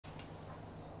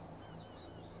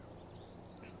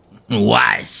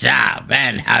What's up,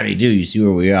 man? Howdy do. You see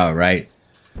where we are, right?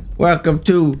 Welcome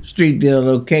to Street Deal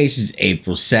Locations,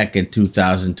 April 2nd,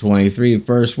 2023.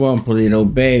 First one, Paleto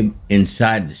Bay,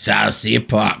 inside the South Sea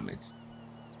Apartments.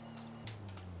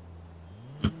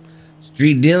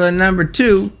 Street dealer number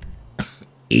 2,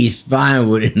 East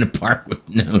VInewood in the park with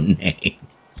no name.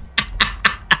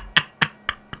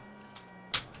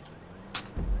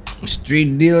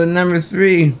 Street dealer number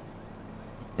 3,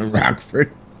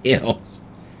 Rockford Hills.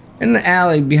 In the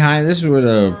alley behind, this is where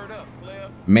the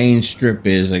main strip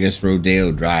is, I guess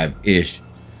Rodeo Drive-ish.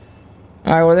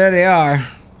 Alright, well there they are.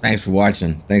 Thanks for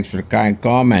watching. Thanks for the kind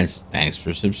comments. Thanks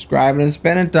for subscribing and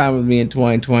spending time with me in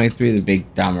 2023. The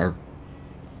big dumber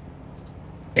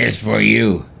is for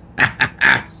you.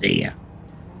 See ya.